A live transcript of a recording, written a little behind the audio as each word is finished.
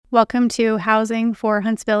Welcome to Housing for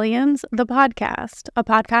Huntsvillians, the podcast, a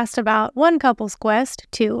podcast about one couple's quest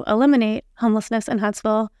to eliminate homelessness in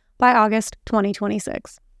Huntsville by August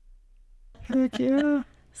 2026. Heck yeah.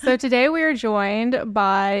 So today we are joined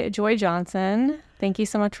by Joy Johnson. Thank you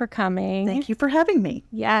so much for coming. Thank you for having me.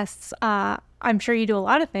 Yes, I'm sure you do a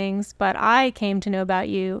lot of things, but I came to know about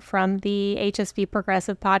you from the HSV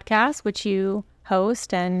Progressive podcast, which you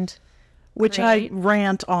host and Which create. I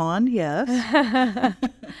rant on, yes.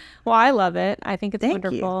 Well, I love it. I think it's Thank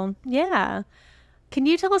wonderful. Yeah. Can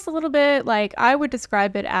you tell us a little bit, I would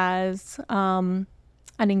describe it as an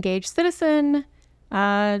engaged citizen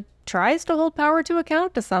tries to hold power to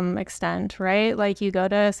account to some extent, right? Like you go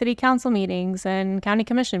to city council meetings and county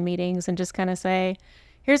commission meetings and just kind of say,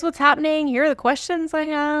 here's what's happening. Here are the questions I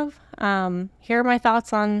have. Here are my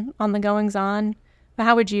thoughts on the goings on.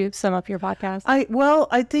 How would you sum up your podcast?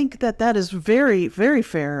 I think that is very, very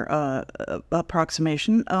fair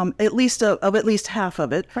approximation, at least half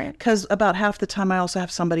of it, Right. because about half the time I also have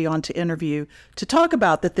somebody on to interview to talk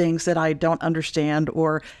about the things that I don't understand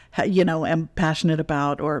or, am passionate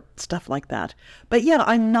about or stuff like that. But yeah,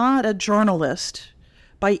 I'm not a journalist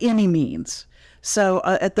by any means. So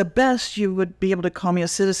at the best, you would be able to call me a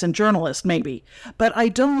citizen journalist, maybe. But I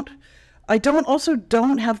don't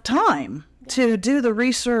have time to do the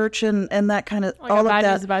research and that kind of all of bad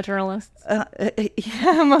that. news about journalists.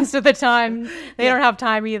 Most of the time, they don't have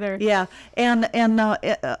time either. Yeah, and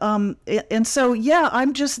so yeah,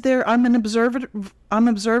 I'm just there. I'm an observer.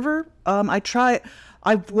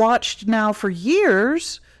 I've watched now for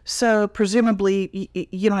years, so presumably, I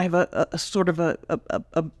have a sort of a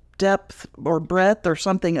depth or breadth or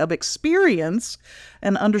something of experience,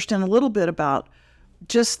 and understand a little bit about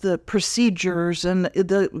just the procedures and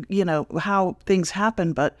the how things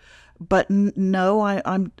happen, but no,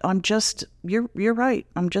 I'm just you're right.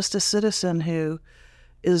 I'm just a citizen who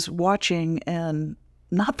is watching and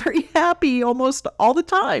not very happy almost all the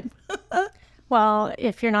time. Well,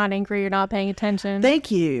 if you're not angry, you're not paying attention. Thank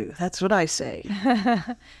you. That's what I say.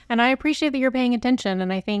 And I appreciate that you're paying attention.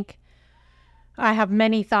 And I think I have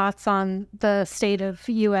many thoughts on the state of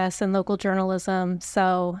U.S. and local journalism.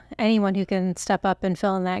 So anyone who can step up and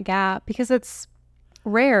fill in that gap, because it's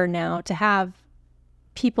rare now to have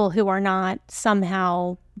people who are not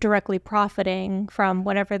somehow directly profiting from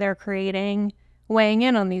whatever they're creating weighing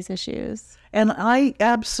in on these issues. And I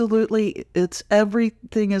absolutely,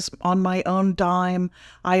 everything is on my own dime.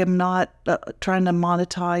 I am not trying to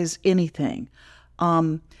monetize anything.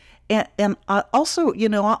 And I also,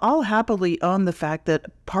 I'll happily own the fact that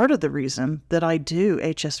part of the reason that I do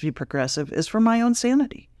HSV Progressive is for my own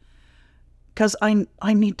sanity. Because I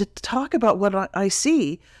need to talk about what I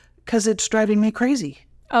see, because it's driving me crazy.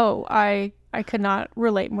 Oh, I could not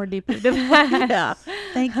relate more deeply to that. Yeah,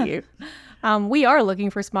 thank you. We are looking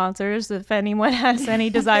for sponsors if anyone has any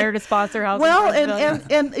desire to sponsor Housing. Well,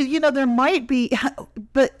 and there might be,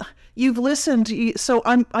 but you've listened, so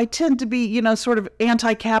I tend to be, sort of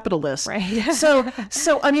anti-capitalist. Right. So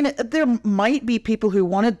I mean, there might be people who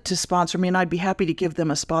wanted to sponsor me, and I'd be happy to give them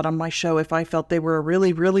a spot on my show if I felt they were a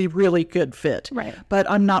really, really, really good fit. Right. But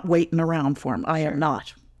I'm not waiting around for them. I am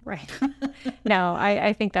not. Right. No,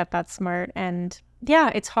 I think that's smart. And yeah,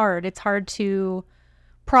 it's hard. It's hard to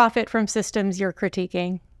profit from systems you're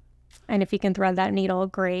critiquing. And if you can thread that needle,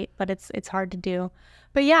 great. But it's hard to do.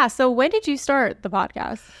 But yeah, so when did you start the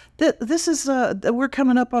podcast? This is, we're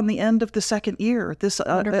coming up on the end of the second year.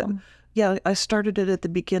 Wonderful. Yeah, I started it at the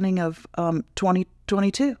beginning of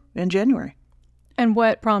 2022 in January. And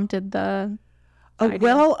what prompted the idea?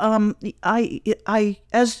 Well, I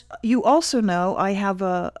as you also know, I have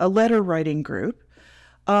a letter writing group.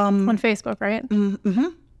 On Facebook, right? Mm-hmm.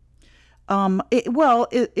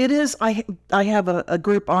 It is. I have a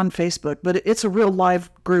group on Facebook, but it's a real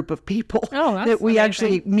live group of people that's that we amazing.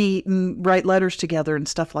 actually meet and write letters together and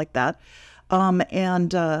stuff like that.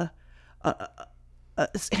 And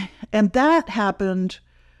that happened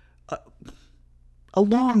a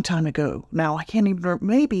long time ago. Now I can't even,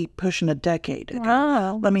 maybe pushing a decade ago.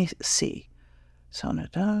 Wow. Let me see. So,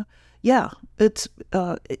 yeah, it's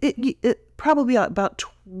it probably about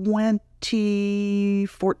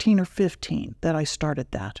 2014 or 15 that I started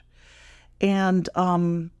that. And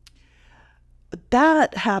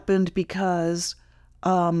that happened because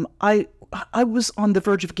I was on the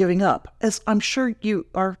verge of giving up, as I'm sure you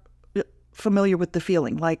are familiar with the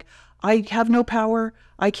feeling. Like, I have no power,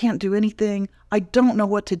 I can't do anything, I don't know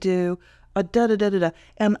what to do,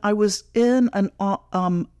 And I was in an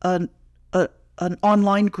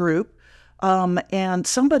online group, and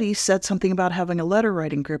somebody said something about having a letter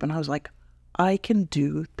writing group, and I was like, I can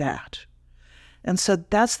do that. And so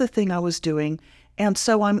that's the thing I was doing. And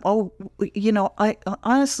so I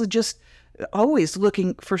honestly just always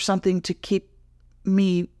looking for something to keep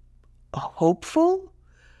me hopeful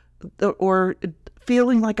or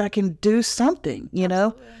feeling like I can do something,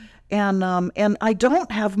 and I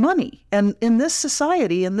don't have money. And in this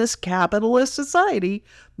society, in this capitalist society,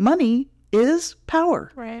 money is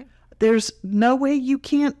power. Right. There's no way you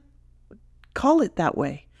can't call it that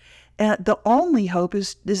way. And the only hope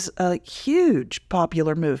is a huge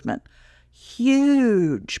popular movement.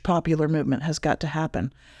 Huge popular movement has got to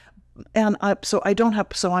happen. And so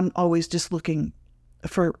I'm always just looking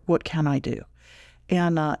for what can I do.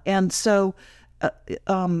 And so,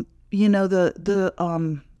 the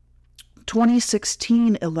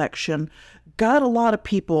 2016 election got a lot of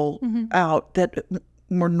people out that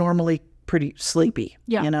were normally pretty sleepy,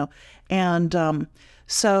 and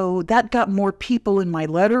so that got more people in my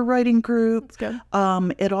letter writing group. That's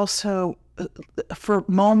good. It also, for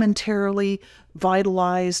momentarily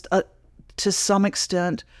vitalized, to some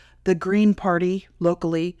extent, the Green Party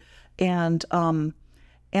locally, and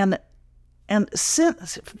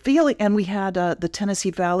since feeling, and we had the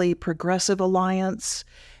Tennessee Valley Progressive Alliance,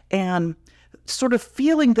 and sort of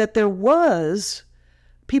feeling that there was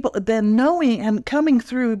people, then knowing and coming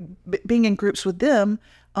through being in groups with them,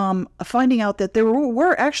 finding out that there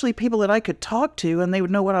were actually people that I could talk to and they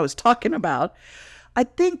would know what I was talking about. I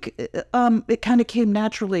think it kind of came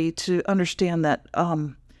naturally to understand that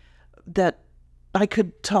that I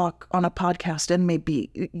could talk on a podcast and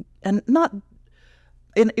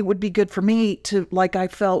it would be good for me to, like I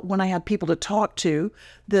felt when I had people to talk to,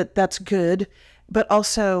 that's good, but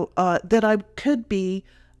also that I could be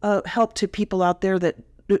help to people out there that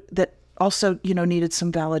also, needed some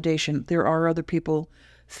validation. There are other people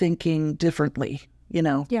thinking differently,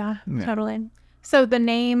 Yeah, totally. So the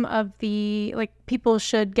name of people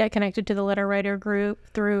should get connected to the letter writer group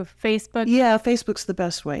through Facebook. Yeah, Facebook's the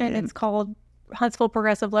best way. And it's called Huntsville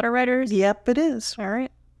Progressive Letter Writers. Yep, it is. All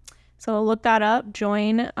right. So I'll look that up,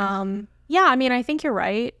 join. I think you're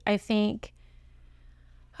right. I think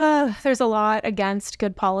there's a lot against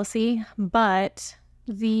good policy, but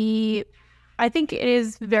I think it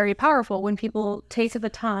is very powerful when people take the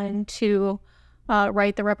time to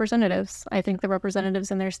write the representatives. I think the representatives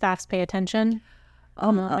and their staffs pay attention.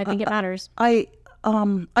 I think it matters. I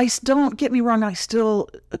don't get me wrong. I still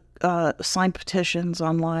sign petitions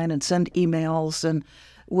online and send emails, and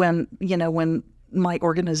when my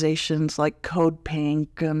organizations like Code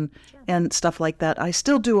Pink and stuff like that, I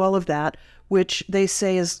still do all of that, which they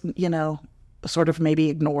say is sort of maybe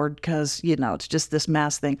ignored because it's just this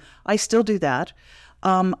mass thing. I still do that.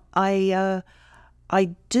 I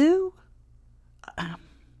do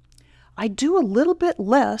a little bit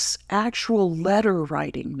less actual letter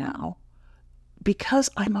writing now, because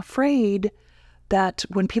I'm afraid that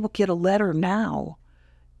when people get a letter now,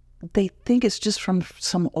 they think it's just from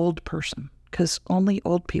some old person, because only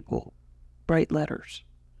old people write letters.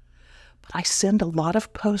 But I send a lot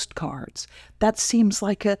of postcards. That seems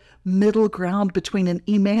like a middle ground between an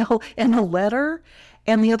email and a letter.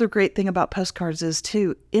 And the other great thing about postcards is,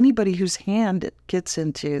 too, anybody whose hand it gets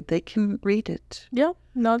into, they can read it. Yeah,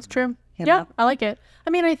 no, it's true. Yeah, I like it.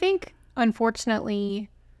 I think,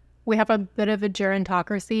 unfortunately, we have a bit of a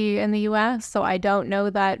gerontocracy in the U.S., so I don't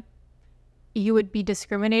know that you would be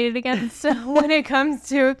discriminated against when it comes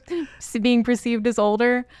to being perceived as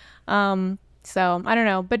older. So I don't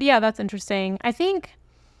know. But yeah, that's interesting. I think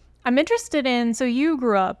I'm interested in, so you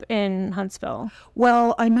grew up in Huntsville.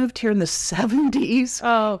 Well, I moved here in the 70s.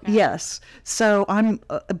 Oh, okay. Yes. So I'm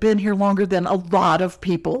been here longer than a lot of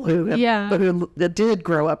people who did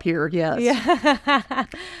grow up here. Yes. Yeah.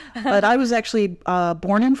 But I was actually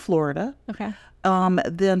born in Florida. Okay.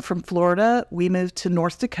 Then from Florida, we moved to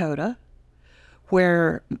North Dakota,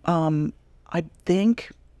 where I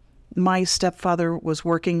think my stepfather was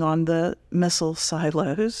working on the missile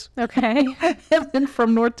silos. Okay. And then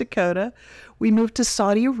from North Dakota, we moved to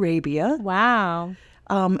Saudi Arabia. Wow.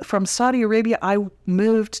 From Saudi Arabia, I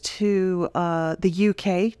moved to the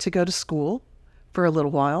UK to go to school for a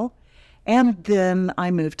little while. And then I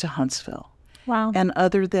moved to Huntsville. Wow. And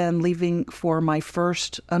other than leaving for my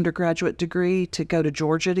first undergraduate degree to go to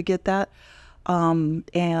Georgia to get that,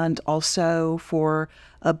 and also for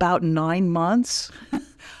about 9 months,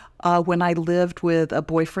 when I lived with a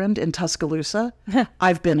boyfriend in Tuscaloosa,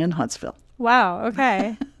 I've been in Huntsville. Wow,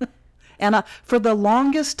 okay. And for the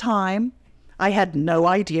longest time, I had no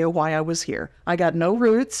idea why I was here. I got no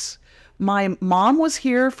roots. My mom was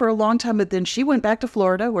here for a long time, but then she went back to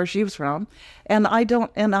Florida, where she was from. And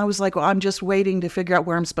I was like, well, I'm just waiting to figure out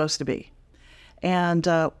where I'm supposed to be. And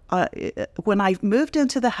when I moved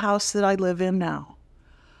into the house that I live in now,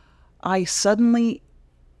 I suddenly,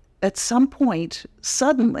 at some point,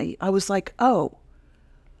 suddenly I was like, oh,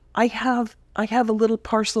 I have a little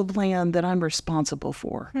parcel of land that I'm responsible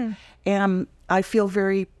for. And I feel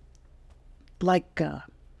very like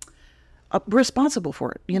responsible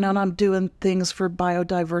for it, and I'm doing things for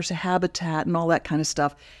biodiverse habitat and all that kind of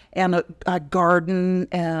stuff, and a garden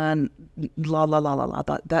and la la la la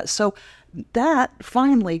la. So that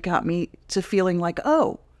finally got me to feeling like,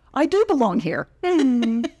 oh, I do belong here.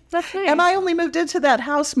 That's nice. And I only moved into that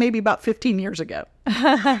house maybe about 15 years ago.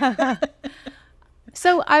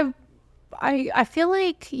 So I feel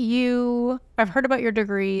like I've heard about your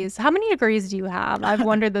degrees. How many degrees do you have? I've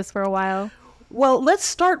wondered this for a while. Well, let's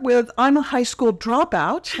start with I'm a high school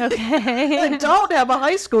dropout. Okay. I don't have a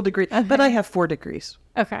high school degree, but I have 4 degrees.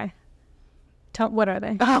 Okay. What are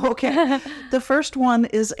they? Oh, okay. The first one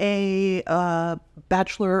is a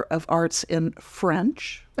Bachelor of Arts in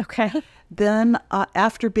French. Okay. Then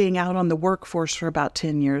after being out on the workforce for about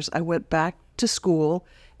 10 years, I went back to school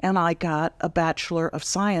and I got a Bachelor of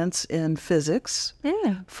Science in Physics,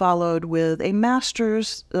 followed with a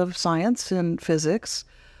Master's of Science in Physics,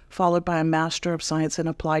 followed by a Master of Science in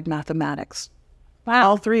Applied Mathematics. Wow.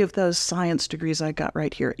 All 3 of those science degrees I got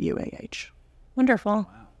right here at UAH. Wonderful.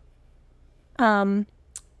 Wow.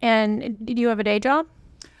 And do you have a day job?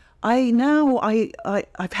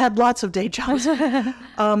 I've had lots of day jobs.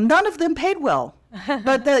 None of them paid well.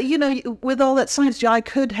 But, with all that science, I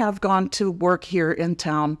could have gone to work here in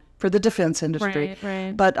town for the defense industry.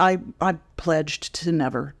 Right. But I pledged to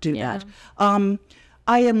never do that.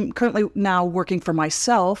 I am currently now working for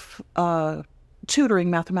myself, tutoring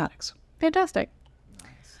mathematics. Fantastic.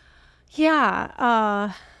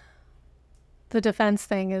 Yeah. The defense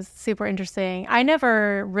thing is super interesting. I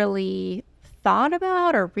never really thought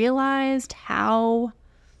about or realized how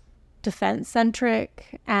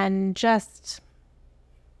defense-centric and just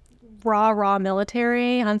raw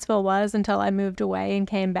military Huntsville was until I moved away and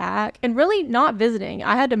came back. And really not visiting.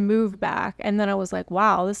 I had to move back. And then I was like,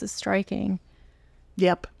 wow, this is striking.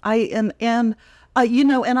 Yep. Let's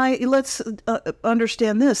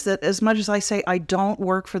understand this, that as much as I say I don't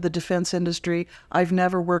work for the defense industry, I've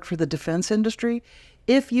never worked for the defense industry.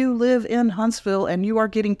 If you live in Huntsville and you are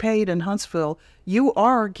getting paid in Huntsville, you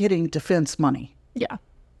are getting defense money. Yeah,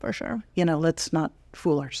 for sure. Let's not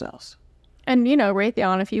fool ourselves. And,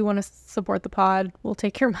 Raytheon, if you want to support the pod, we'll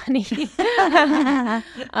take your money.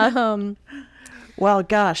 Well,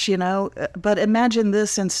 gosh, but imagine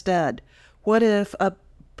this instead. What if a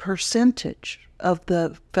percentage of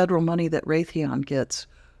the federal money that Raytheon gets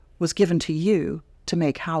was given to you to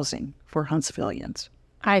make housing for Huntsvillians?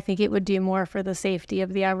 I think it would do more for the safety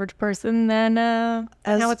of the average person than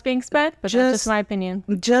how it's being spent, but that's just my opinion.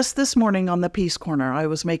 Just this morning on the Peace Corner, I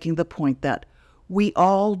was making the point that we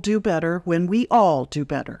all do better when we all do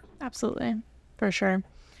better. Absolutely, for sure.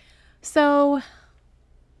 So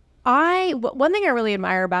one thing I really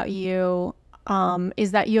admire about you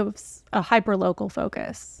is that you have a hyper-local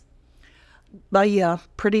focus. Yeah,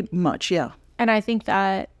 pretty much, yeah. And I think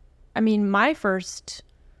that, my first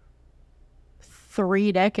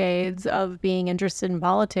 3 decades of being interested in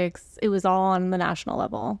politics, it was all on the national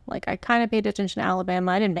level. Like, I kind of paid attention to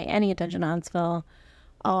Alabama. I didn't pay any attention to Huntsville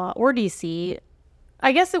or D.C.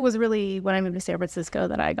 I guess it was really when I moved to San Francisco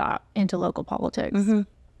that I got into local politics. Mm-hmm.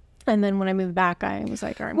 And then when I moved back, I was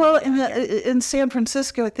like, all right. Well, in San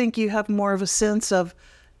Francisco, I think you have more of a sense of,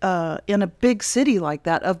 in a big city like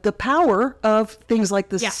that, of the power of things like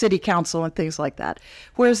the city council and things like that.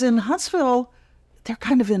 Whereas in Huntsville, they're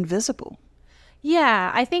kind of invisible.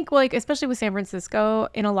 Yeah, I think, especially with San Francisco,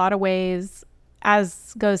 in a lot of ways,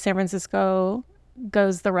 as goes San Francisco,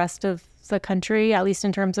 goes the rest of the country, at least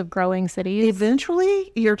in terms of growing cities.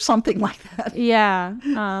 Eventually, you're something like that. Yeah.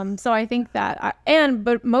 So I think that,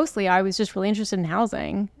 but mostly I was just really interested in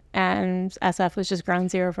housing, and SF was just ground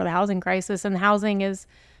zero for the housing crisis. And housing is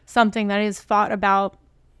something that is fought about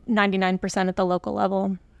 99% at the local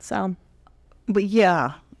level. So. But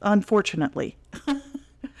yeah, unfortunately.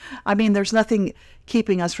 There's nothing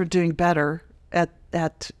keeping us from doing better at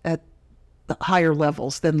the higher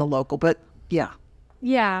levels than the local, but yeah.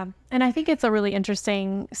 Yeah. And I think it's a really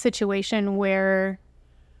interesting situation where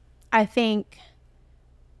I think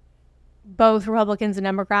both Republicans and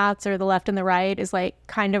Democrats, or the left and the right, is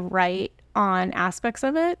kind of right on aspects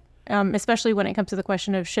of it, especially when it comes to the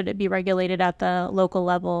question of should it be regulated at the local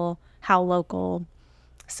level, how local.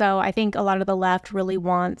 So I think a lot of the left really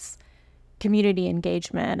wants community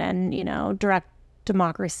engagement and, direct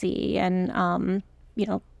democracy and,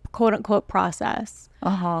 quote unquote process.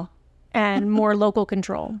 Uh-huh. And more local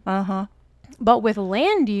control. Uh-huh. But with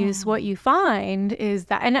land use, what you find is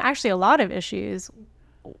that, and actually a lot of issues,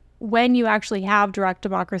 when you actually have direct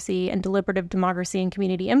democracy and deliberative democracy and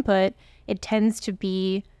community input, it tends to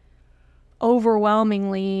be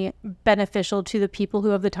overwhelmingly beneficial to the people who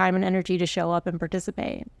have the time and energy to show up and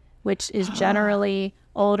participate, which is generally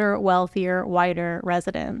older, wealthier, whiter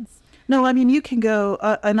residents. No, I mean, you can go,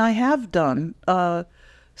 and I have done,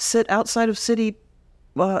 sit outside of City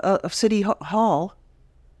Hall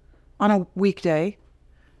on a weekday,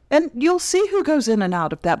 and you'll see who goes in and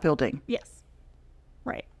out of that building. Yes.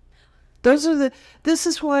 Right. This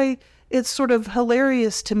is why it's sort of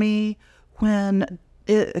hilarious to me when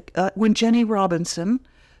Jenny Robinson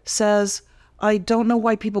says, I don't know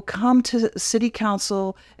why people come to city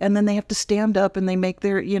council and then they have to stand up and they make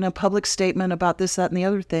their, public statement about this, that, and the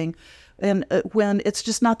other thing. And when it's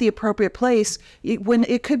just not the appropriate place, when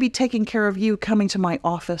it could be taking care of you coming to my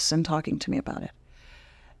office and talking to me about it.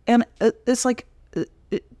 And it's like,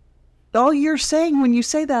 all you're saying when you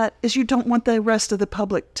say that is you don't want the rest of the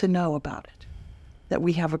public to know about it, that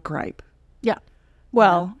we have a gripe. Yeah.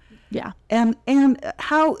 Well, yeah. And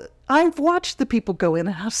how I've watched the people go in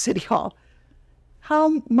and out of City Hall.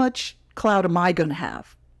 How much clout am I going to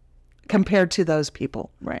have compared to those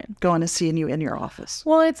people going to seeing you in your office?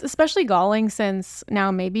 Well, it's especially galling since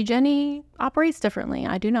now maybe Jenny operates differently.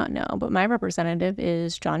 I do not know. But my representative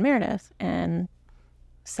is John Meredith. And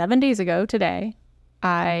 7 days ago today,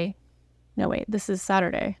 this is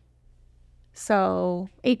Saturday. So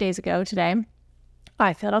 8 days ago today,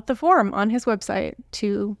 I filled out the form on his website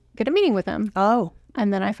to get a meeting with him. Oh.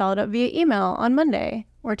 And then I followed up via email on Monday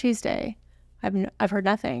or Tuesday. I've heard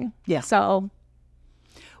nothing. Yeah. So.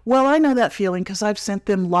 Well, I know that feeling because I've sent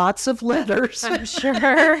them lots of letters. I'm sure.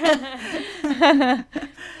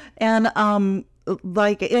 And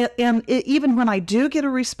even when I do get a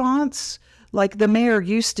response, like the mayor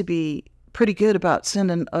used to be pretty good about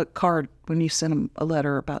sending a card when you send him a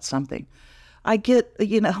letter about something. I get,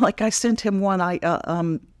 like I sent him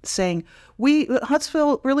one saying,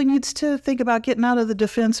 Huntsville really needs to think about getting out of the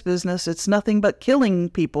defense business. It's nothing but killing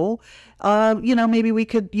people. Maybe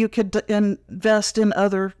you could invest in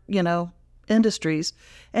other, industries.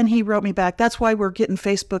 And he wrote me back, that's why we're getting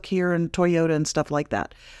Facebook here and Toyota and stuff like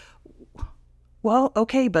that. Well,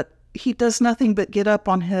 okay, but he does nothing but get up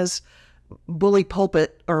on his bully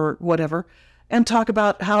pulpit or whatever and talk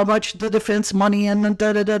about how much the defense money and and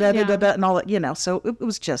all that, so it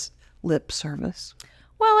was just lip service.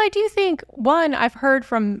 Well, I do think, one, I've heard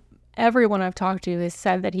from everyone I've talked to has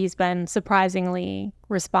said that he's been surprisingly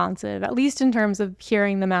responsive, at least in terms of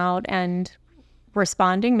hearing them out and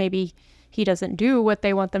responding. Maybe he doesn't do what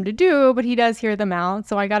they want them to do, but he does hear them out.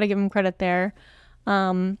 So I got to give him credit there.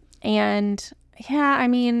 And yeah, I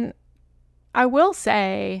mean, I will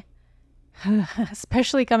say,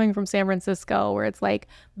 especially coming from San Francisco, where it's like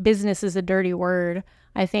business is a dirty word.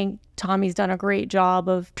 I think Tommy's done a great job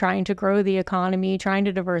of trying to grow the economy, trying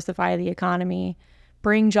to diversify the economy,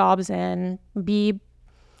 bring jobs in,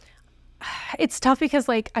 it's tough because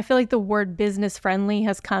I feel like the word business friendly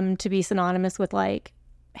has come to be synonymous with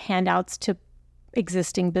handouts to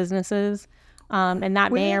existing businesses. And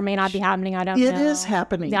that may or may not be happening. I don't know. It is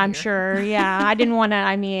happening. I'm sure. Yeah. I don't want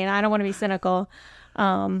to be cynical.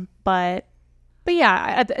 But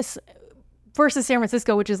yeah, versus San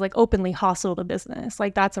Francisco, which is openly hostile to business.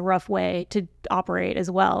 That's a rough way to operate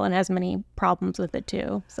as well and has many problems with it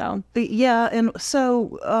too. So yeah. And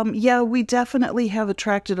so, we definitely have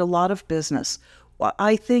attracted a lot of business.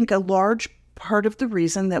 I think a large part of the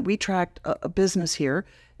reason that we attract a business here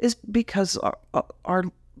is because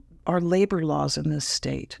our labor laws in this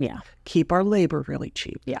state keep our labor really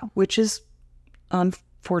cheap. Yeah. Which is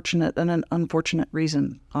unfortunate and an unfortunate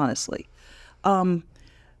reason, honestly.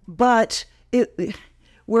 But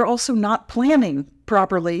we're also not planning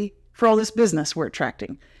properly for all this business we're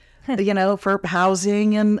attracting, for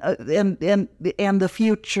housing and the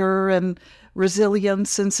future and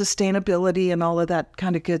resilience and sustainability and all of that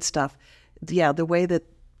kind of good stuff. Yeah, the way that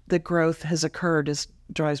the growth has occurred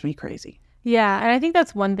drives me crazy. Yeah, and I think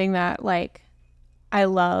that's one thing that I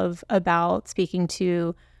love about speaking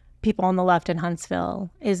to people on the left in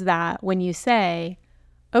Huntsville is that when you say,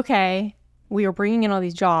 okay, we are bringing in all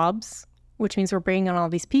these jobs, which means we're bringing in all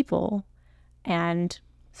these people, and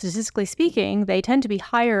statistically speaking, they tend to be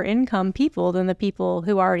higher income people than the people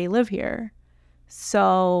who already live here.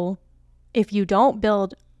 So if you don't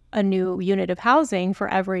build a new unit of housing for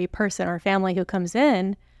every person or family who comes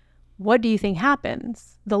in, what do you think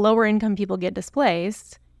happens? The lower income people get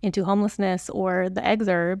displaced into homelessness or the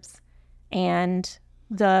exurbs, and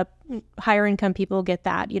the higher income people get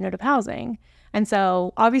that unit of housing. And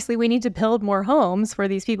so obviously we need to build more homes for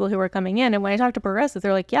these people who are coming in. And when I talk to progressives,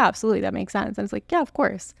 they're like, yeah, absolutely, that makes sense. And it's like, yeah, of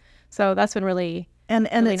course. So that's been really And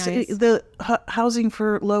really it's nice. the housing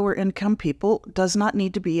for lower income people does not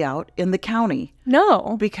need to be out in the county,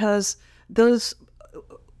 No. because those,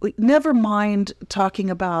 never mind talking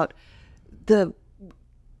about the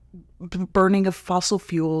burning of fossil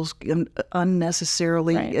fuels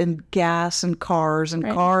unnecessarily, Right. and gas and cars and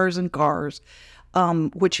Right. cars and cars,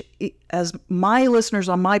 which, as my listeners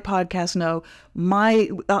on my podcast know, my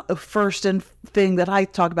first thing that I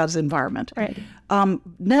talk about is environment. Right.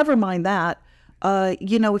 Never mind that.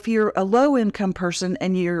 If you're a low income person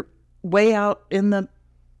and you're way out in the,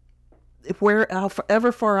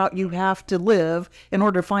 however far out you have to live in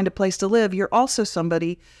order to find a place to live, you're also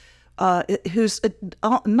somebody who's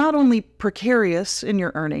not only precarious in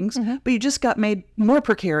your earnings, but you just got made more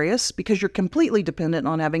precarious because you're completely dependent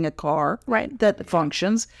on having a car Right. that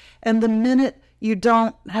functions. And the minute you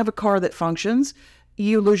don't have a car that functions,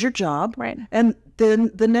 you lose your job. Right. And then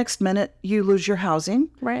the next minute you lose your housing.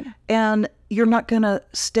 Right. And you're not going to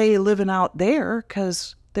stay living out there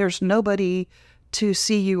because there's nobody to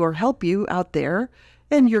see you or help you out there.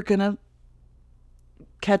 And you're going to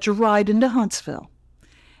catch a ride into Huntsville.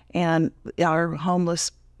 And our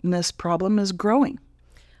homelessness problem is growing.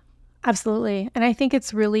 Absolutely. And I think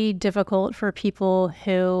it's really difficult for people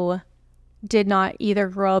who did not either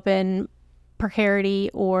grow up in precarity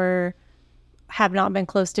or have not been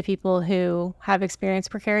close to people who have experienced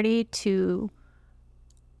precarity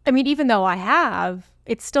even though I have,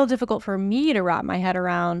 it's still difficult for me to wrap my head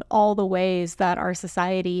around all the ways that our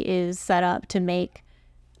society is set up to make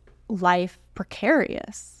life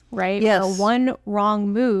precarious, right? Yes. So one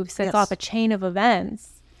wrong move sets Yes. off a chain of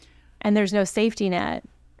events, and there's no safety net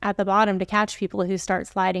at the bottom to catch people who start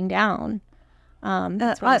sliding down.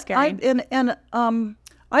 That's really scary.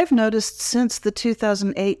 I've noticed since the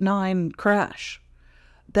 2008-9 crash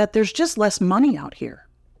that there's just less money out here.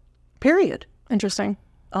 Period. Interesting.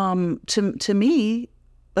 To me,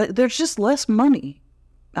 there's just less money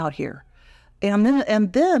out here, and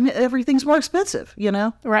then everything's more expensive.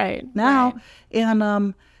 Right. Now, right.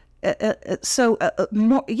 and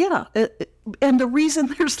more, yeah. And the reason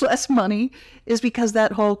there's less money is because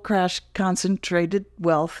that whole crash concentrated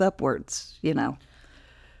wealth upwards.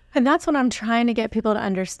 And that's what I'm trying to get people to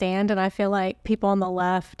understand. And I feel like people on the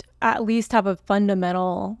left at least have a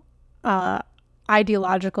fundamental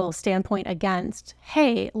ideological standpoint against,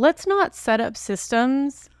 hey, let's not set up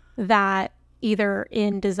systems that either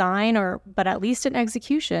in design but at least in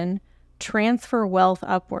execution, transfer wealth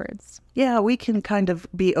upwards. Yeah, we can kind of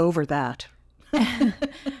be over that.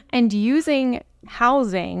 And using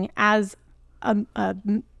housing as a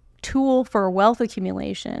tool for wealth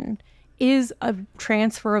accumulation is a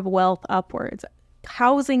transfer of wealth upwards.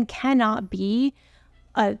 Housing cannot be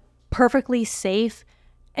a perfectly safe,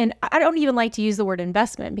 and I don't even like to use the word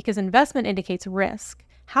investment because investment indicates risk.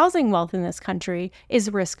 Housing wealth in this country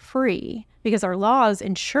is risk-free because our laws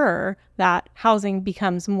ensure that housing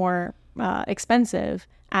becomes more expensive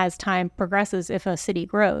as time progresses if a city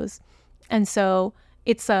grows. And so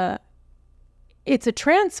it's a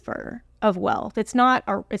transfer of wealth. It's not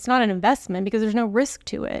an investment because there's no risk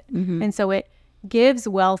to it. Mm-hmm. And so it gives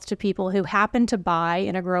wealth to people who happen to buy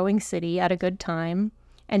in a growing city at a good time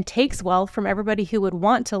and takes wealth from everybody who would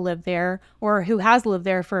want to live there or who has lived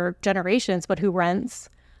there for generations but who rents.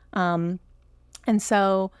 And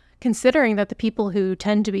so considering that the people who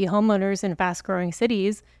tend to be homeowners in fast-growing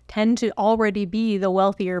cities tend to already be the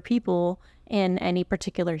wealthier people in any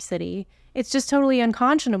particular city, it's just totally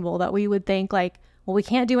unconscionable that we would think like, well, we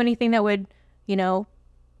can't do anything that would,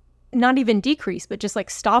 not even decrease, but just like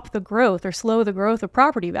stop the growth or slow the growth of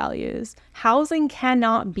property values. Housing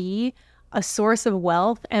cannot be a source of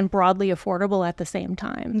wealth and broadly affordable at the same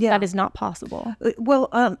time. Yeah. That is not possible. Well,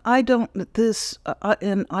 and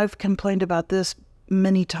I've complained about this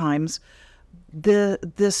many times,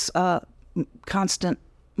 this constant,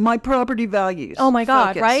 my property values. Oh my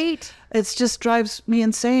God, focus. right? It just drives me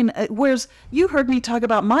insane. Whereas you heard me talk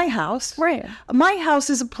about my house. Right. My house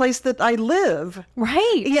is a place that I live.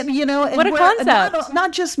 Right. Yeah, and What a concept.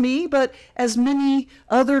 Not just me, but as many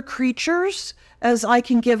other creatures as I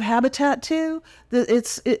can give habitat to.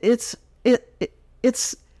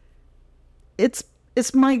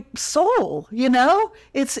 It's my soul,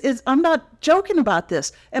 I'm not joking about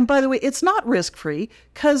this. And by the way, it's not risk-free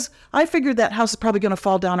because I figured that house is probably going to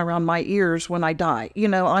fall down around my ears when I die.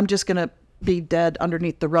 I'm just going to be dead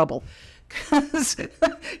underneath the rubble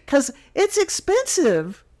because it's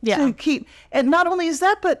expensive to keep. And not only is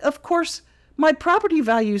that, but of course my property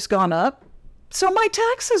value's gone up. So my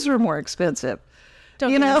taxes are more expensive. Don't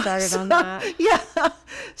get me started on that. Yeah.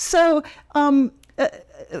 So,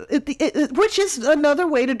 which is another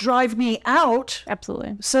way to drive me out.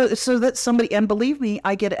 Absolutely. So that somebody, and believe me,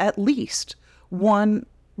 I get at least one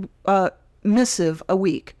missive a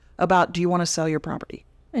week about, do you want to sell your property?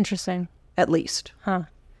 Interesting. At least. Huh.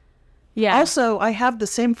 Yeah. Also, I have the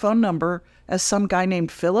same phone number as some guy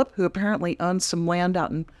named Philip, who apparently owns some land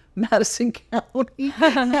out in Madison County.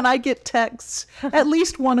 And I get texts, at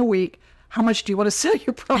least one a week. How much do you want to sell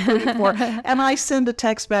your property for? And I send a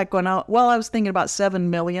text back going, I was thinking about 7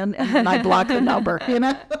 million, and then I block the number, you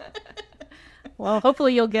know? Well,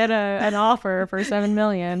 hopefully you'll get an offer for 7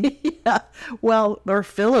 million. Yeah. Well, or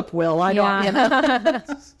Philip will. I don't, you know.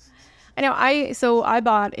 I know. So I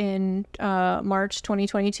bought in March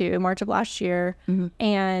 2022, March of last year,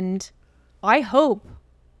 and I hope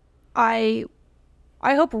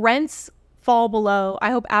rents fall below.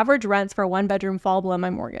 I hope average rents for a 1-bedroom fall below my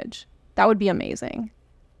mortgage. That would be amazing.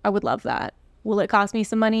 I would love that. Will it cost me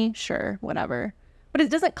some money? Sure, whatever. But it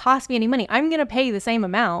doesn't cost me any money. I'm going to pay the same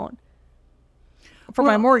amount for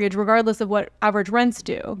my mortgage, regardless of what average rents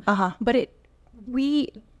do. But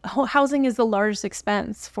housing is the largest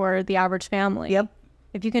expense for the average family. Yep.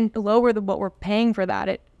 If you can lower what we're paying for that,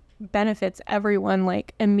 it benefits everyone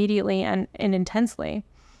like immediately and intensely.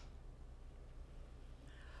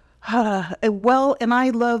 Well, and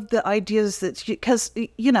I love the ideas that, because,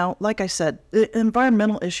 you know, like I said,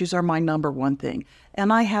 environmental issues are my number one thing.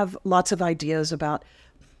 And I have lots of ideas about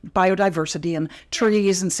biodiversity and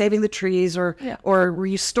trees and saving the trees or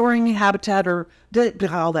restoring habitat or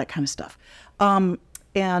all that kind of stuff. And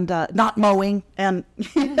not mowing and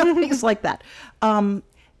things like that.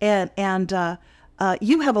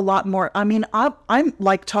 You have a lot more. I mean, I'm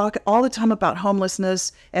like talk all the time about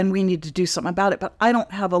homelessness and we need to do something about it, but I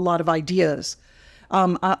don't have a lot of ideas.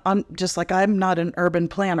 I'm just like, I'm not an urban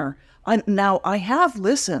planner. I have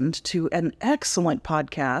listened to an excellent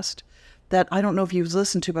podcast that I don't know if you've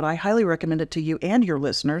listened to, but I highly recommend it to you and your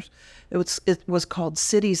listeners. It was called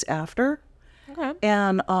Cities After. Okay.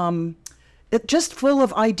 And it just full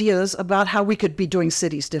of ideas about how we could be doing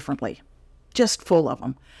cities differently. Just full of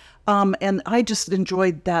them. And I just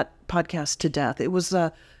enjoyed that podcast to death. It was,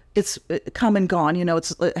 it's come and gone, you know,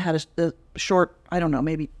 it had a short, I don't know,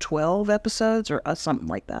 maybe 12 episodes or something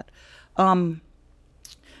like that.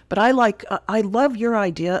 But I love your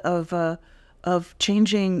idea of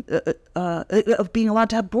changing, of being allowed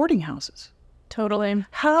to have boarding houses. Totally.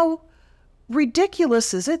 How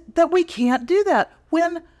ridiculous is it that we can't do that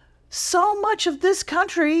when so much of this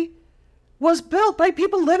country was built by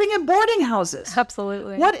people living in boarding houses?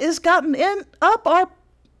 Absolutely. What has gotten up our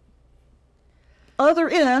other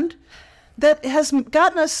end that has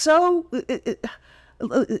gotten us so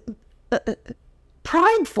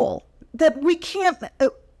prideful that we can't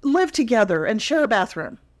live together and share a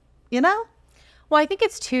bathroom, you know? Well, I think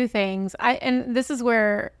it's two things. And this is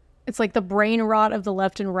where it's like the brain rot of the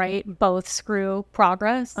left and right both screw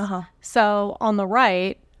progress. So on the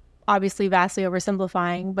right, obviously vastly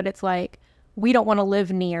oversimplifying, but it's like, we don't want to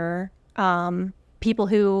live near people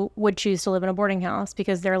who would choose to live in a boarding house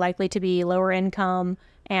because they're likely to be lower income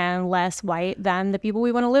and less white than the people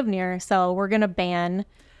we want to live near. So we're going to ban,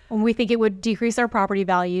 and we think it would decrease our property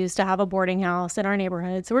values to have a boarding house in our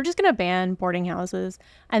neighborhood. So we're just going to ban boarding houses.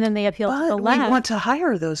 And then they appeal to the left. But we want to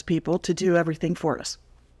hire those people to do everything for us.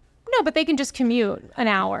 No, but they can just commute an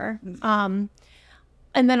hour.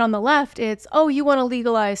 And then on the left, it's, you want to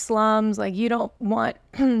legalize slums. Like, you don't want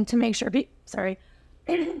to make sure,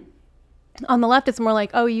 on the left, it's more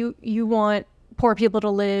like, you want poor people to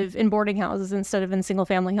live in boarding houses instead of in single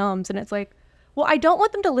family homes. And it's like, well, I don't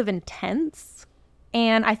want them to live in tents.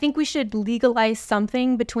 And I think we should legalize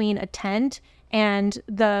something between a tent and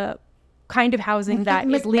the kind of housing that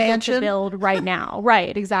is legal to build right now.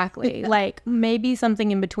 Right, exactly. Like, maybe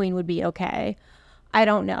something in between would be okay. I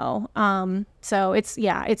don't know. So it's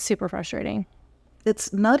super frustrating.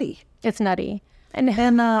 It's nutty. It's nutty.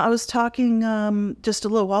 And I was talking just a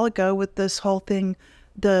little while ago with this whole thing,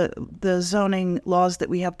 the zoning laws that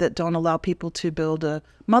we have that don't allow people to build a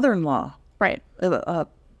mother-in-law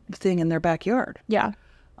thing in their backyard. Yeah.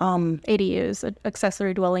 ADUs,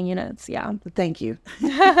 accessory dwelling units. Yeah. Thank you.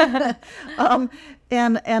 And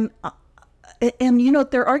you know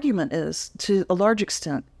what their argument is, to a large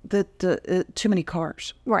extent, that too many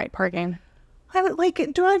cars. Right, parking. I would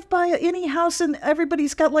like drive by any house and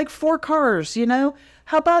everybody's got like 4 cars, you know?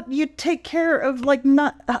 How about you take care of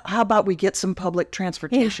how about we get some public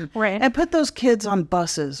transportation and put those kids on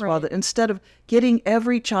buses instead of getting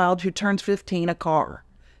every child who turns 15 a car,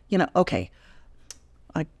 you know? Okay.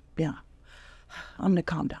 I'm going to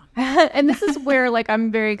calm down. And this is where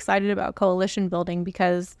I'm very excited about coalition building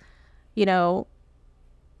because, you know,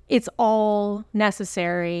 it's all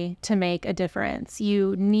necessary to make a difference.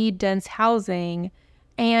 You need dense housing,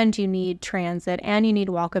 and you need transit, and you need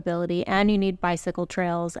walkability, and you need bicycle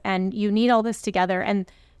trails, and you need all this together. And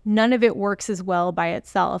none of it works as well by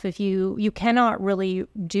itself. If you cannot really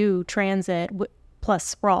do transit plus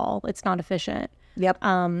sprawl, it's not efficient. Yep.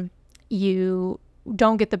 You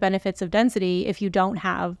don't get the benefits of density if you don't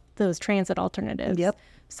have those transit alternatives. Yep.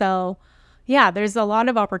 So yeah, there's a lot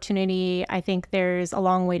of opportunity. I think there's a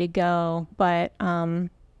long way to go, but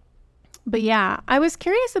yeah, I was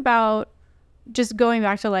curious about just going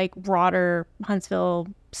back to like broader Huntsville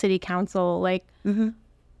City Council, like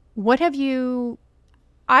what have you,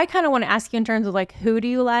 I kind of want to ask you in terms of like, who do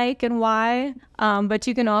you like and why? But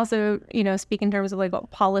you can also, speak in terms of like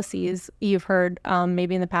what policies you've heard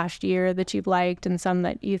maybe in the past year that you've liked and some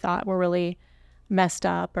that you thought were really messed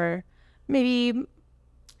up, or maybe.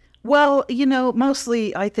 Well,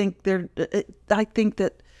 mostly I think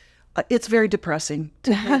that it's very depressing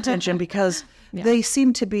to pay attention because they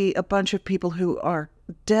seem to be a bunch of people who are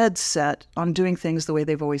dead set on doing things the way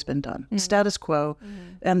they've always been done, status quo,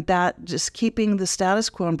 and that just keeping the status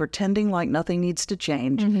quo and pretending like nothing needs to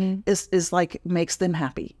change is like makes them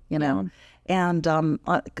happy, And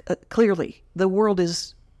clearly the world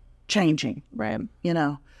is changing, right?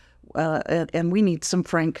 And we need some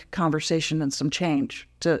frank conversation and some change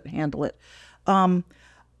to handle it.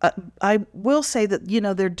 I will say that,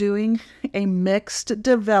 they're doing a mixed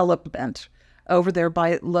development over there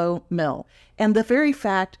by Low Mill. And the very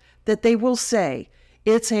fact that they will say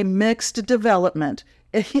it's a mixed development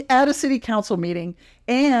at a city council meeting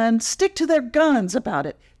and stick to their guns about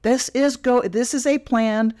it. This is a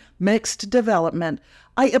planned mixed development.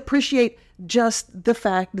 I appreciate just the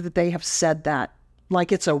fact that they have said that,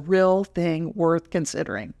 like it's a real thing worth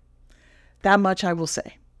considering. That much I will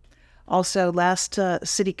say. Also, last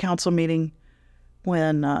city council meeting,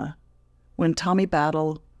 when Tommy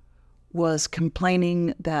Battle was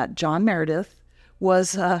complaining that John Meredith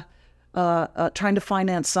was trying to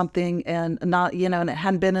finance something and not, and it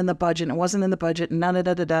hadn't been in the budget, and it wasn't in the budget,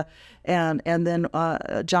 and and then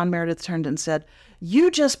John Meredith turned and said,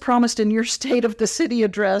 "You just promised in your State of the City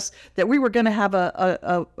address that we were going to have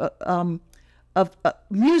a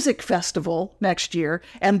music festival next year,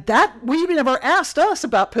 and that we never asked us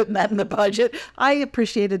about putting that in the budget." I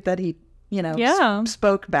appreciated that he,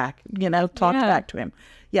 spoke back, talked back to him.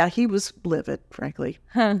 Yeah, he was livid, frankly,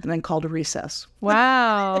 and then called a recess.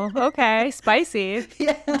 Wow. Okay. Spicy.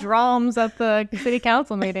 Yeah. Drums at the city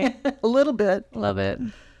council meeting. A little bit. Love it.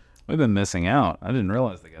 We've been missing out. I didn't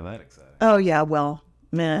realize they got that excited. Oh, yeah. Well,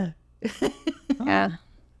 meh. Yeah.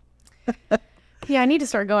 Yeah, I need to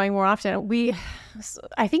start going more often.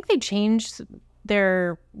 I think they changed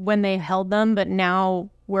when they held them, but now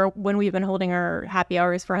when we've been holding our happy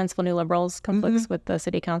hours for Huntsville New Liberals conflicts with the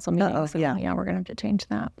city council meetings. So, yeah, we're going to have to change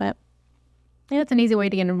that. But yeah, it's an easy way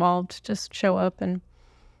to get involved. Just show up. And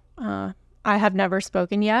I have never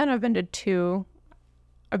spoken yet. I've been to 2.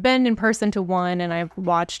 I've been in person to 1, and I've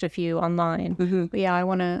watched a few online. But yeah, I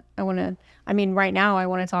want to, right now I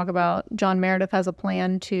want to talk about John Meredith has a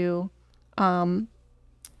plan to build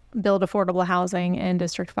affordable housing in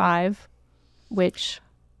District 5, which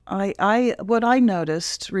what I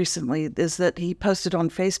noticed recently is that he posted on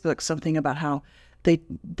Facebook something about how it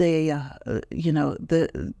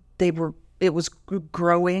was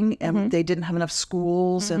growing and they didn't have enough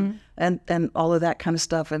schools and all of that kind of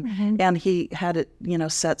stuff, and he had it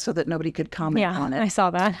set so that nobody could comment on it. I saw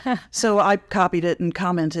that. So I copied it and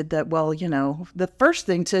commented that, well, the first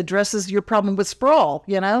thing to address is your problem with sprawl,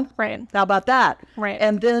 right? How about that? Right.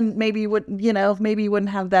 And then maybe you wouldn't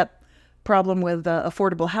have that problem with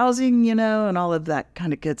affordable housing, and all of that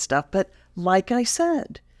kind of good stuff. But like I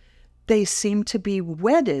said, they seem to be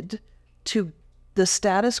wedded to the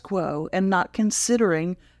status quo and not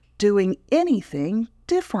considering doing anything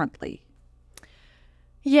differently.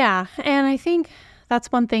 Yeah, and I think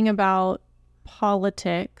that's one thing about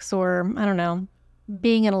politics, or I don't know,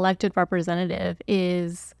 being an elected representative,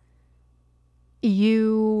 is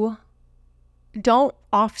you don't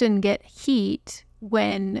often get heat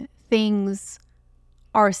when things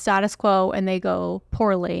are status quo and they go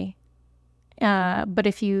poorly. But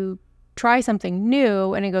if you try something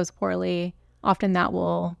new and it goes poorly, often that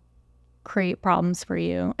will create problems for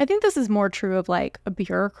you. I think this is more true of like a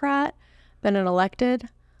bureaucrat than an elected.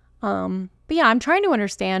 But yeah, I'm trying to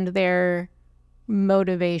understand their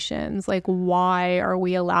motivations. Like, why are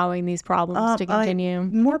we allowing these problems to continue?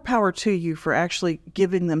 More power to you for actually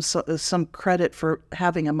giving them some credit for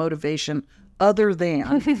having a motivation other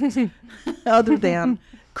than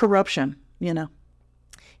corruption,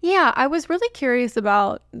 Yeah, I was really curious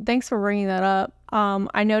about, thanks for bringing that up.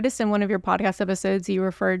 I noticed in one of your podcast episodes you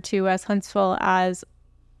referred to Huntsville as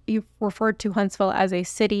a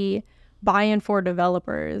city buy-in for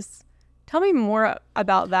developers. Tell me more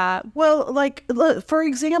about that. Well, like, look, for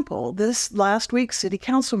example, this last week's city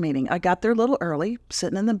council meeting, I got there a little early,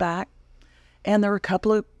 sitting in the back, and there were a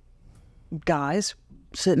couple of guys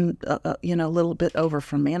sitting, a little bit over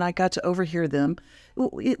from me, and I got to overhear them.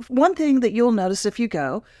 One thing that you'll notice if you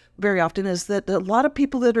go very often is that a lot of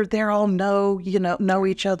people that are there all know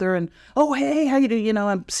each other, and, oh, hey, how you do?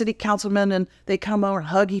 I'm city councilman, and they come over and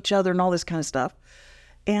hug each other and all this kind of stuff.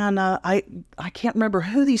 And I can't remember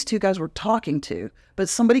who these two guys were talking to, but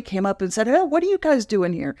somebody came up and said, "Hey, what are you guys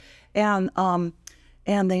doing here?" And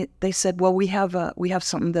they said, "Well, we have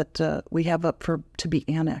something that we have up to be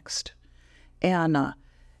annexed." And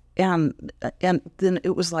then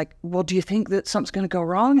it was like, "Well, do you think that something's going to go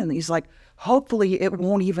wrong?" And he's like, "Hopefully it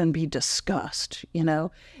won't even be discussed,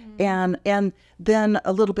 And then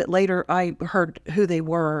a little bit later, I heard who they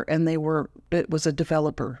were, and it was a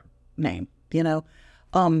developer name, Yeah,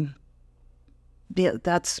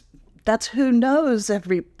 that's who knows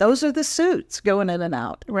those are the suits going in and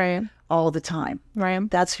out. Right. All the time.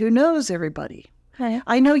 Right. That's who knows everybody. Right.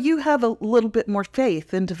 I know you have a little bit more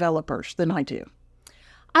faith in developers than I do.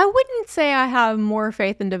 I wouldn't say I have more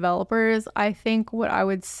faith in developers. I think what I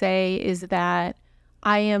would say is that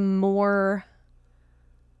I'm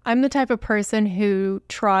the type of person who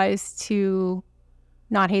tries to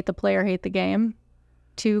not hate the player, hate the game,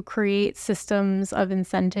 to create systems of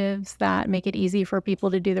incentives that make it easy for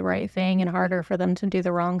people to do the right thing and harder for them to do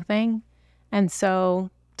the wrong thing. And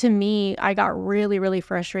so to me, I got really, really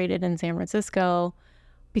frustrated in San Francisco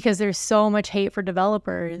because there's so much hate for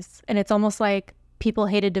developers. And it's almost like people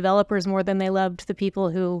hated developers more than they loved the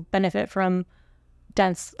people who benefit from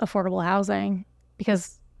dense, affordable housing.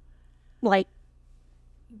 Because, like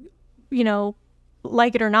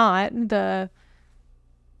it or not,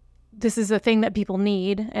 this is a thing that people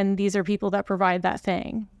need, and these are people that provide that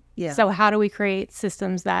thing. Yeah. So how do we create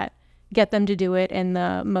systems that get them to do it in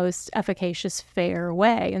the most efficacious, fair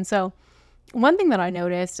way? And so one thing that I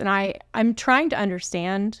noticed, and I'm trying to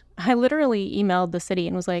understand, I literally emailed the city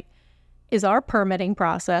and was like, is our permitting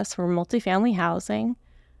process for multifamily housing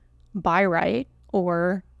by right,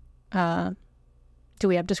 or do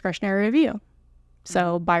we have discretionary review?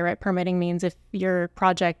 So by right permitting means if your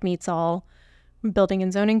project meets all building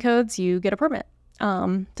and zoning codes, you get a permit.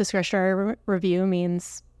 Discretionary review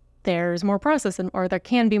means there's more process or there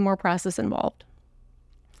can be more process involved.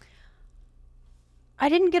 I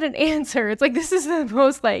didn't get an answer. It's like, this is the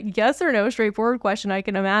most yes or no straightforward question I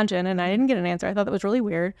can imagine. And I didn't get an answer. I thought that was really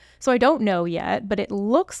weird. So I don't know yet, but it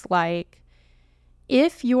looks like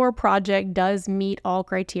if your project does meet all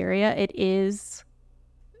criteria,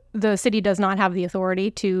 the city does not have the authority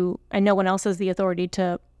to, and no one else has the authority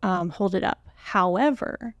to hold it up.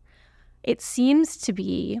 However, it seems to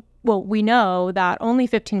be, we know that only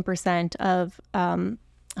 15% of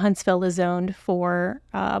Huntsville is zoned for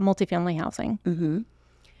multifamily housing. Mm-hmm.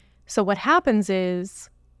 So what happens is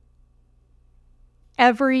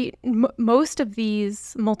most of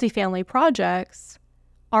these multifamily projects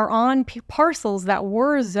are on parcels that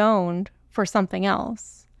were zoned for something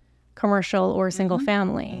else, commercial or single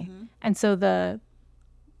family. Mm-hmm. And so the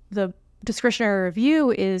discretionary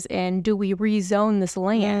review is in, do we rezone this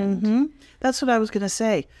land? Mm-hmm. That's what I was going to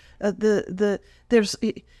say.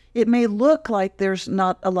 It may look like there's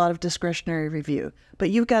not a lot of discretionary review, but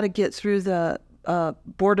you've got to get through the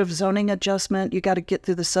Board of Zoning Adjustment. You got to get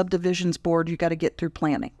through the Subdivisions Board. You got to get through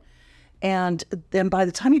planning. And then by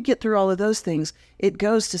the time you get through all of those things, it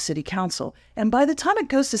goes to City Council. And by the time it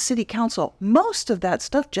goes to City Council, most of that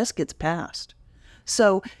stuff just gets passed.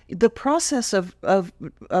 So the process of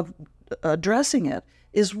addressing it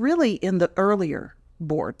is really in the earlier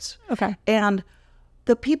boards. Okay. And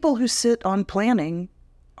the people who sit on planning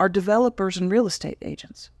are developers and real estate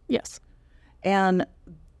agents. Yes. And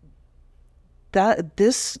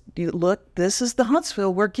this is the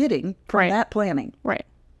Huntsville we're getting from that planning. Right.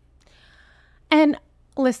 And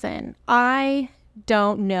listen, I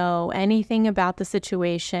don't know anything about the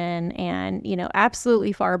situation, and,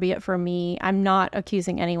 absolutely far be it from me. I'm not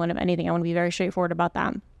accusing anyone of anything. I want to be very straightforward about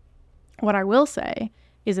that. What I will say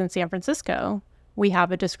is in San Francisco, we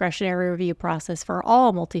have a discretionary review process for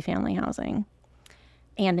all multifamily housing.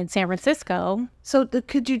 And in San Francisco,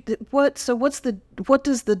 what's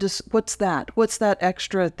that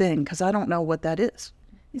extra thing? Because I don't know what that is.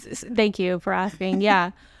 Thank you for asking.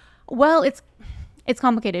 Yeah. Well, it's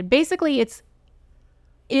complicated. Basically, it's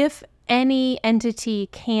if any entity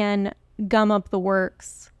can gum up the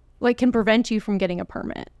works, can prevent you from getting a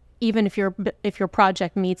permit. even if your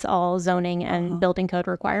project meets all zoning and building code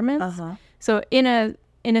requirements. So in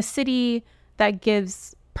a city that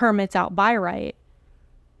gives permits out by right,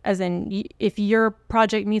 as in if your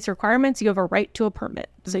project meets requirements, you have a right to a permit.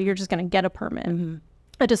 So you're just going to get a permit.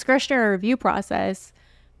 A discretionary review process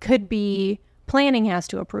could be planning has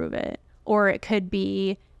to approve it, or it could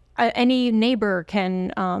be any neighbor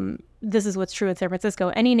can, this is what's true in San Francisco,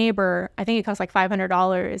 any neighbor, I think it costs like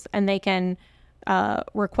 $500, and they can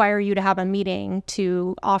require you to have a meeting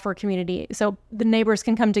to offer community. So the neighbors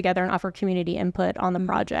can come together and offer community input on the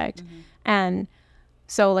project. And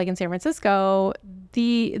so like in San Francisco,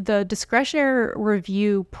 the discretionary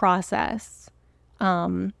review process,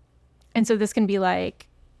 and so this can be like,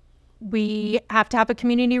 we have to have a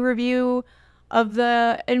community review of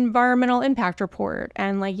the environmental impact report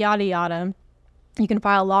and like yada yada. You can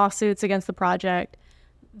file lawsuits against the project.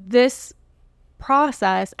 This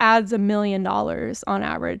process adds $1 million on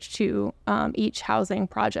average to each housing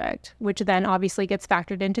project, which then obviously gets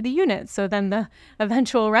factored into the units. So then the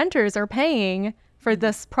eventual renters are paying for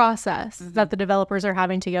this process that the developers are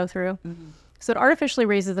having to go through. So it artificially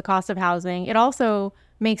raises the cost of housing. It also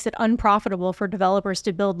makes it unprofitable for developers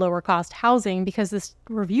to build lower cost housing because this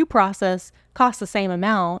review process costs the same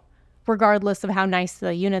amount regardless of how nice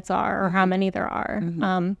the units are or how many there are.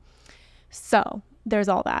 So there's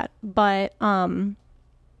all that. But in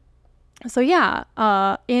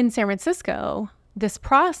San Francisco, this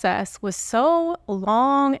process was so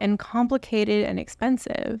long and complicated and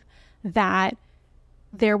expensive that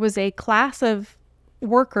there was a class of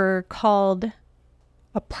worker called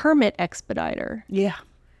a permit expediter. Yeah.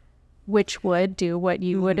 Which would do what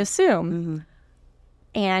you would assume.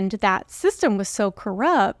 And that system was so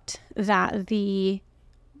corrupt that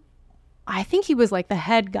I think he was like the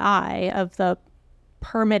head guy of the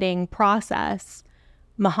permitting process,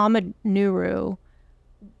 Muhammad Nuru,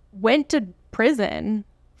 went to prison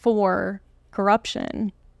for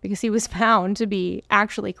corruption because he was found to be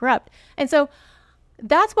actually corrupt. And so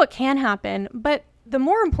that's what can happen. But the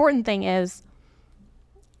more important thing is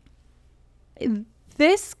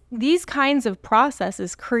these kinds of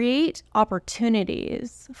processes create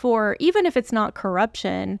opportunities for, even if it's not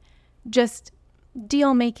corruption, just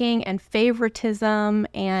deal making and favoritism.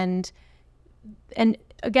 And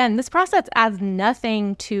again, this process adds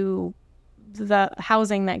nothing to the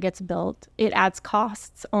housing that gets built. It adds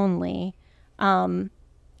costs only.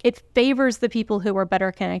 It favors the people who are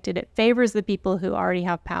better connected. It favors the people who already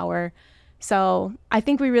have power. So I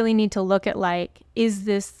think we really need to look at, like, is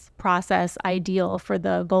this process ideal for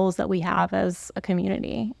the goals that we have as a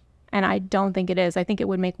community? And I don't think it is. I think it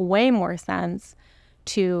would make way more sense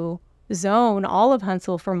to zone all of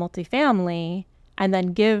Huntsville for multifamily and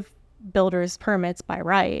then give builders permits by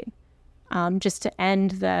right, just to end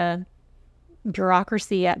the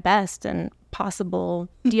bureaucracy at best and possible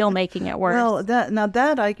deal making at worst. Well,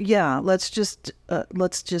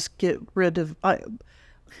 let's just get rid of. I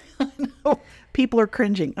know people are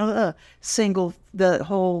cringing. The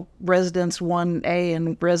whole residence 1A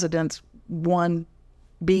and residence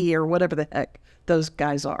 1B or whatever the heck those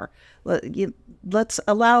guys are. Let's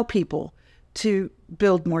allow people to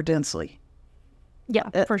build more densely. Yeah,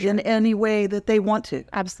 for sure. In any way that they want to.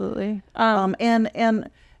 Absolutely. And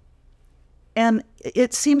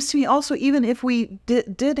it seems to me also, even if we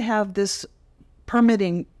did have this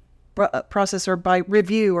permitting process or by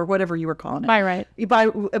review or whatever you were calling it. By right.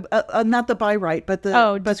 Not the by right, but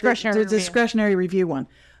the discretionary discretionary review one.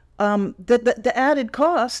 The added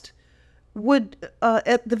cost would,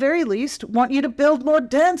 at the very least, want you to build more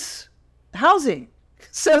dense housing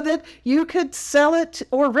so that you could sell it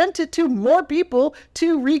or rent it to more people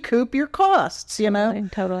to recoup your costs, you know?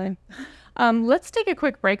 Totally. Let's take a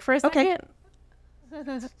quick break for a second.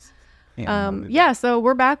 Okay. So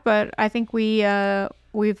we're back, but I think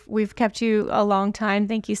we've kept you a long time.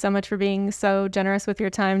 Thank you so much for being so generous with your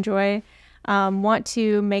time, Joy. Want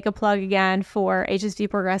to make a plug again for HSV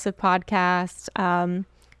Progressive Podcast,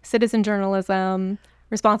 citizen journalism,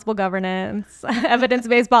 responsible governance,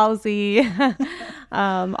 evidence-based policy,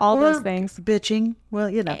 all those things. Bitching,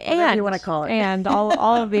 well, whatever you want to call it. And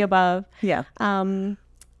all of the above. Yeah.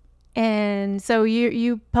 And so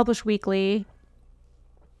you publish weekly.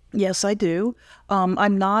 Yes, I do.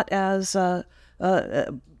 I'm not as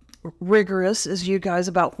rigorous as you guys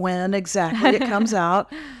about when exactly it comes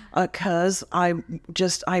out, because I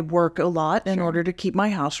work a lot in order to keep my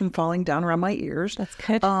house from falling down around my ears. That's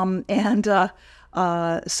good.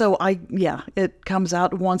 So it comes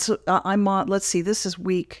out once. I'm on. Let's see. This is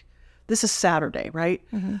Saturday, right?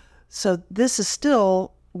 Mm-hmm. So this is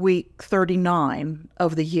still week 39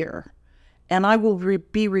 of the year, and I will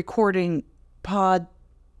be recording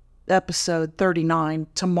episode 39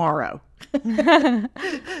 tomorrow.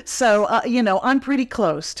 So, I'm pretty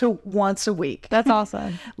close to once a week. That's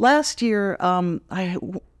awesome. Last year,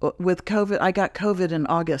 with COVID, I got COVID in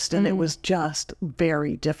August, and it was just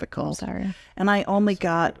very difficult. Sorry. And I only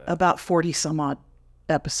got about 40 some odd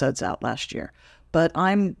episodes out last year. But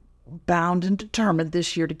I'm bound and determined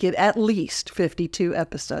this year to get at least 52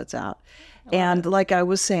 episodes out. And like I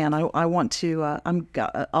was saying, I want to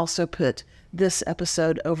also put this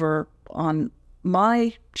episode over on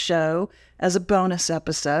my show as a bonus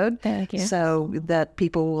episode. Thank you. So that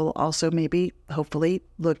people will also maybe, hopefully,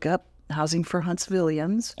 look up Housing for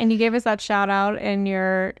Huntsvillians. And you gave us that shout out in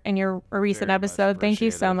your recent episode. Thank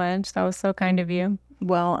you so much. That was so kind of you.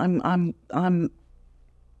 Well, I'm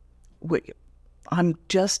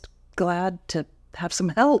just glad to have some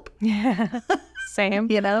help. Same.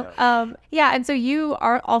 Yeah, and so you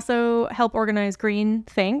are also help organize Green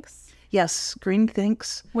Thinks. Yes, Green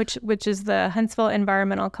Thinks. Which is the Huntsville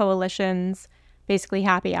Environmental Coalition's basically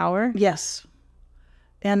happy hour. Yes.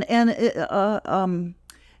 And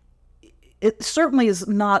it certainly is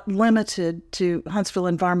not limited to Huntsville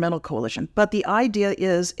Environmental Coalition, but the idea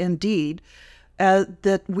is indeed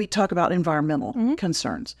that we talk about environmental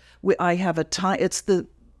concerns. I have a time. It's the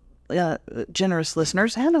generous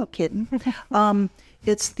listeners. Hello, kitten.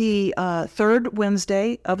 It's the third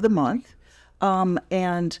Wednesday of the month,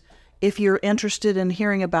 and if you're interested in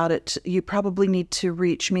hearing about it, you probably need to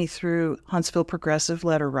reach me through Huntsville Progressive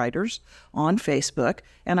Letter Writers on Facebook,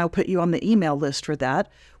 and I'll put you on the email list for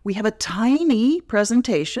that. We have a tiny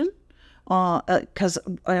presentation because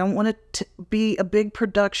I don't want it to be a big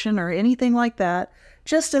production or anything like that,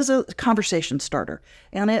 just as a conversation starter.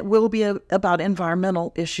 And it will be about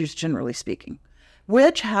environmental issues, generally speaking,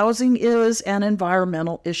 which housing is an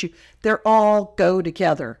environmental issue. They're all go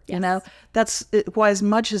together, Yes. That's why, as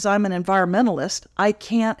much as I'm an environmentalist, I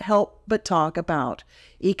can't help but talk about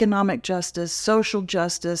economic justice, social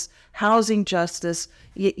justice, housing justice,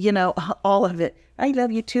 all of it. I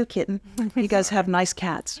love you too, kitten. You guys have nice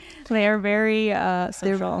cats. They are very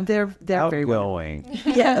social. They're very Outgoing.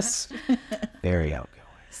 Yes. Very outgoing.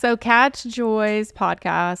 So catch Joy's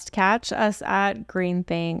podcast. Catch us at Green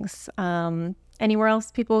Things. Anywhere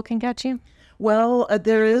else people can catch you? Well,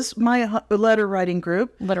 there is my letter writing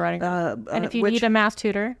group. Letter writing. And if you which- need a math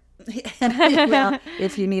tutor. Well,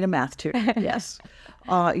 if you need a math tutor, yes.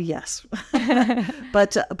 Yes.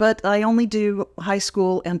 But I only do high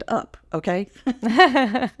school and up, okay?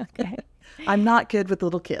 Okay. I'm not good with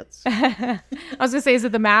little kids. I was gonna say, is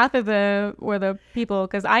it the math or the people?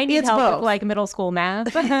 Because I need It's help both. with like middle school math.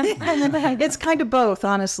 It's kind of both,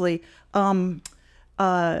 honestly.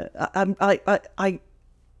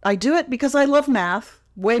 I do it because I love math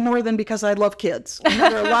way more than because I love kids.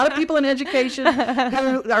 There are a lot of people in education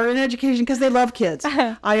who are in education because they love kids.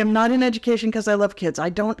 I am not in education because I love kids. I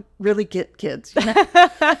don't really get kids.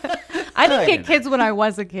 I didn't get kids when I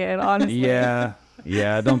was a kid, honestly. Yeah.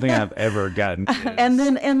 Yeah. I don't think I've ever gotten kids. And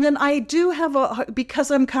then I do have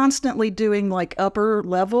because I'm constantly doing like upper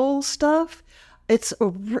level stuff. It's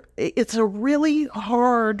a really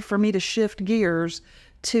hard for me to shift gears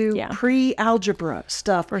to pre-algebra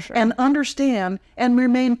stuff For sure. and understand and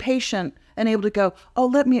remain patient and able to go, oh,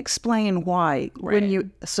 let me explain why when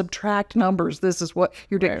you subtract numbers, this is what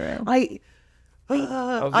you're doing. Right.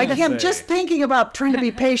 I can't, just thinking about trying to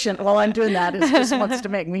be patient while I'm doing that, it just wants to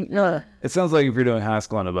make me, It sounds like if you're doing high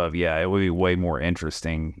school and above, it would be way more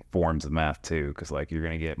interesting forms of math too, because like you're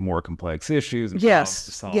going to get more complex issues. And Yes, problems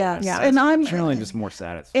to solve. yes. It's And I'm- generally just more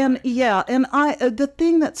satisfying. And I the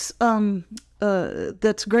thing that's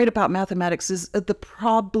great about mathematics is the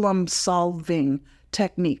problem solving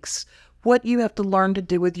techniques. What you have to learn to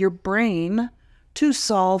do with your brain to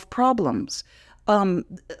solve problems.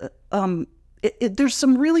 There's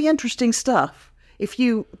some really interesting stuff if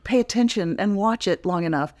you pay attention and watch it long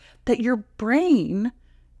enough that your brain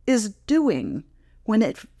is doing when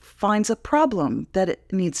it finds a problem that it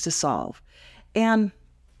needs to solve. And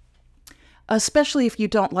especially if you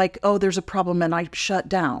don't like, oh, there's a problem and I shut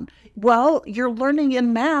down. Well, you're learning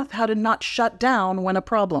in math how to not shut down when a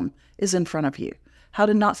problem is in front of you, how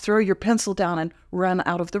to not throw your pencil down and run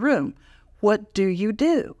out of the room. What do you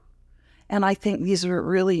do? And I think these are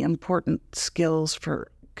really important skills for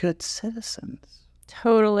good citizens,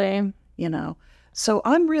 Totally. So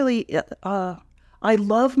I'm really, I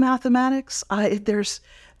love mathematics. There's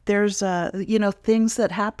things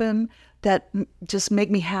that happen that just make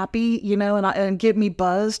me happy, and get me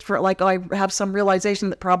buzzed for, like, I have some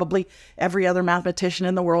realization that probably every other mathematician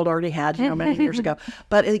in the world already had, many years ago.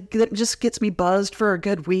 But it just gets me buzzed for a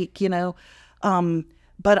good week,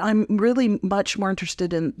 But I'm really much more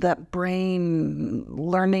interested in that brain,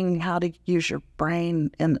 learning how to use your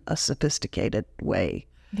brain in a sophisticated way,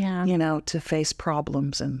 Yeah. you know, to face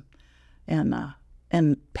problems and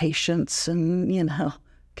patience and, you know,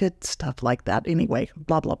 good stuff like that. Anyway,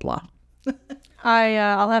 blah, blah, blah.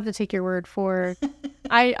 I'll have to take your word for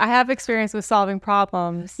I have experience with solving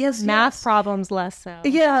problems. Yes, Math yes. problems less so.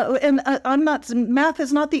 Yeah, and math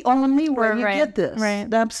is not the only way you Right, get this.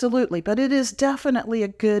 right. Absolutely. But it is definitely a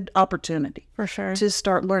good opportunity For sure. to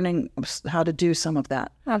start learning how to do some of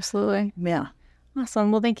that. Absolutely. Yeah.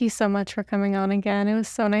 Awesome. Well, thank you so much for coming on again. It was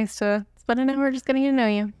so nice to spend an hour just getting to know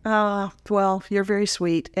you. Well, you're very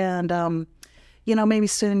sweet. And, you know, maybe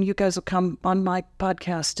soon you guys will come on my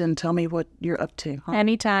podcast and tell me what you're up to. Huh?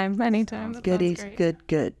 Anytime. That Goodies. sounds great.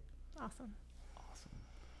 Good. Awesome.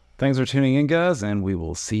 Thanks for tuning in, guys, and we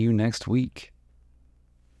will see you next week.